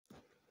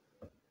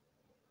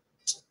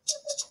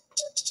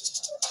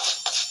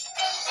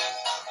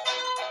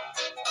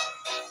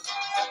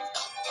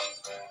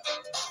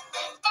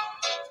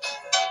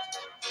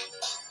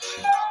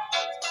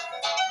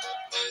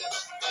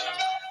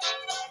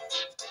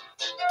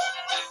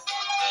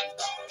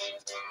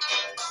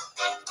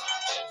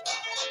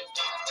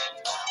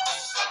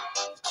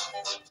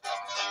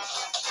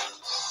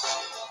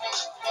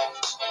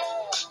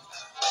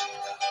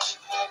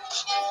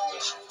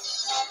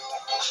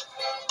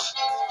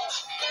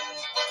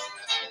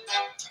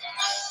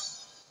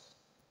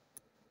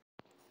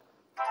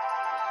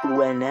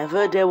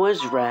whenever there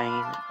was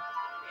rain,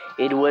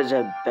 it was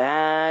a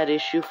bad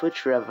issue for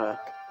Trevor.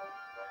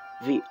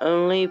 The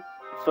only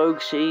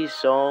folks he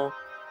saw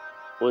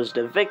was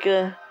the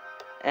vicar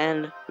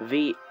and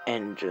the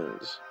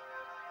engines,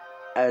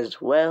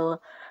 as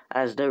well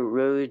as the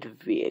road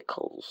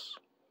vehicles.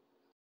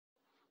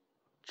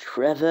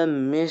 Trevor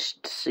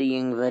missed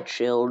seeing the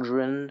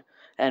children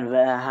and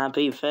their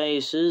happy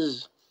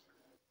faces,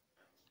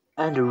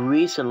 and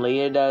recently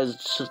it has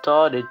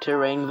started to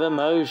rain the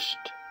most,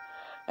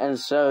 and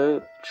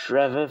so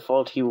Trevor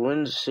thought he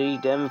wouldn't see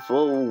them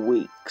for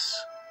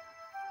weeks.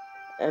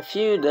 A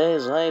few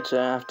days later,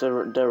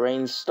 after the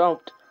rain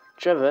stopped,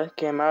 Trevor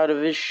came out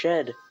of his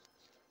shed.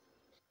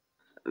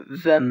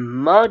 The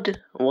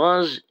mud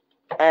was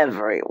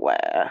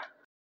everywhere.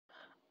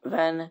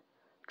 Then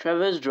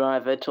Trevor's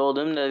driver told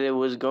him that it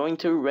was going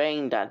to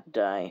rain that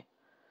day.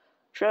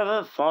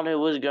 Trevor thought it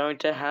was going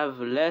to have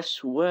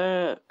less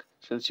work,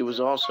 since he was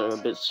also a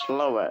bit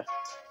slower.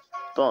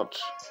 But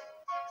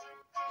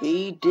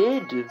he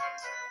did.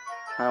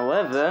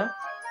 However,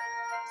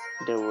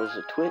 there was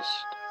a twist.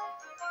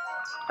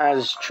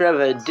 As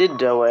Trevor did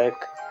the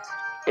work,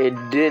 it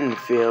didn't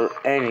feel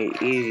any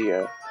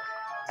easier,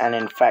 and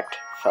in fact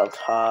felt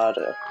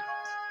harder.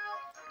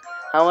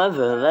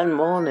 However, that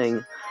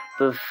morning,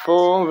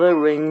 before the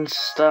rain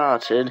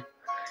started,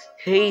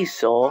 he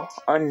saw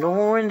an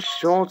orange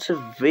sort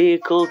of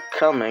vehicle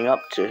coming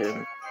up to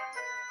him.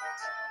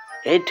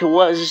 It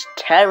was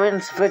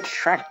Terence the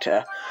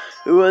tractor,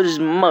 who was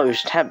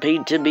most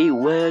happy to be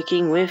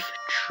working with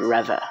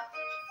Trevor.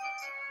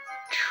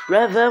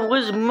 Trevor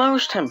was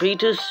most happy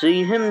to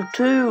see him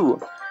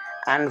too,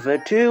 and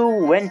the two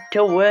went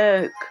to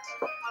work.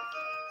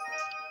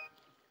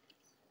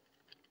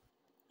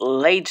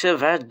 Later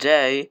that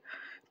day,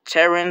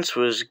 Terence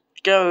was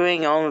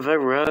going on the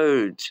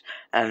roads,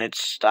 and it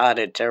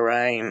started to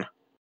rain.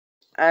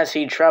 As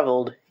he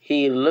travelled,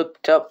 he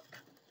looked up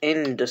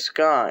in the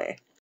sky.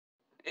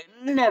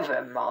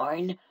 "Never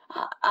mind,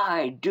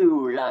 I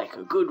do like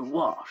a good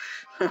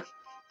wash."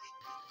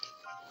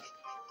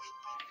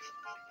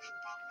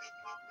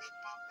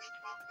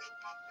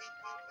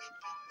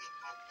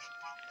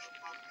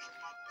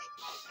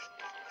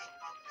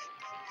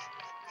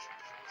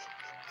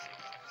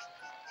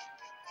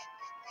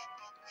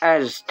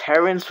 As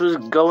Terence was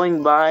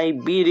going by,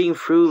 beating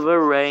through the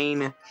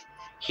rain,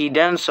 he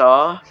then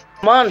saw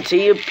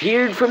Monty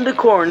appeared from the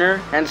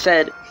corner and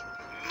said,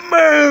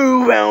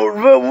 "Move out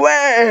the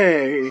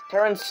way!"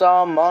 Terence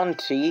saw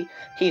Monty.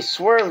 He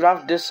swerved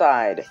off the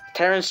side.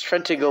 Terence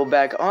tried to go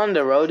back on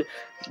the road.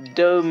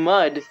 The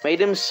mud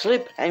made him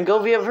slip and go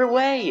the other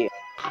way.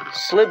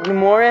 Slipped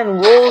more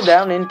and rolled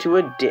down into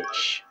a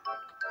ditch.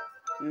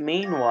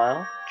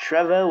 Meanwhile,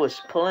 Trevor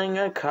was pulling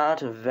a cart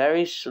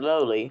very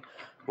slowly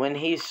when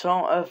he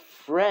saw a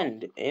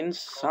friend in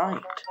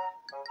sight.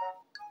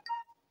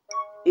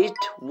 It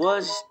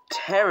was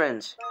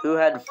Terence, who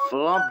had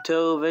flopped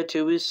over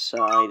to his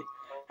side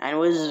and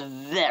was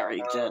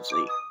very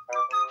dirty.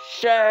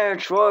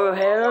 "Search for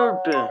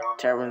help!"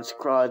 Terence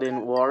cried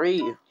in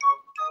worry.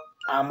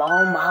 "I'm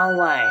on my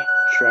way,"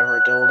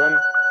 Trevor told him,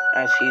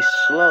 as he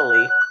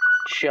slowly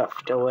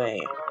chuffed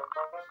away.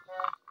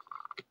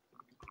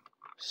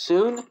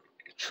 Soon,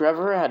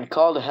 Trevor had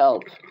called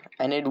help,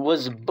 and it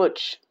was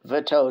Butch,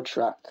 the tow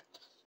truck.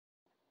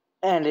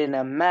 And in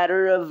a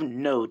matter of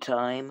no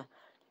time,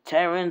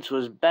 Terence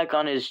was back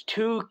on his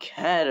 2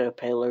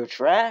 caterpillar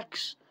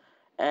tracks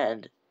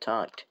and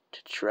talked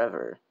to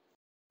Trevor.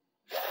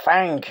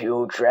 "Thank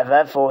you,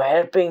 Trevor, for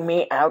helping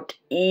me out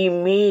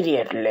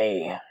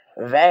immediately.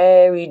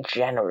 Very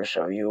generous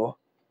of you.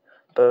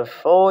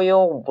 Before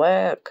your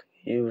work,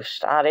 you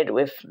started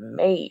with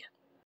me."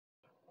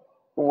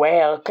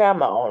 "Well,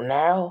 come on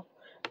now.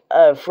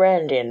 A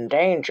friend in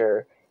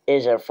danger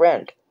is a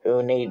friend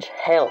who needs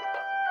help."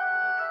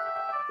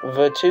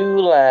 The two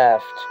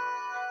laughed,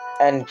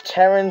 and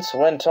Terence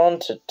went on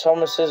to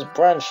Thomas's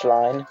branch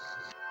line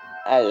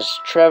as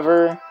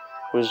Trevor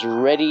was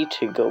ready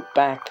to go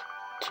back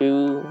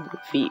to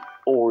the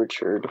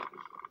orchard.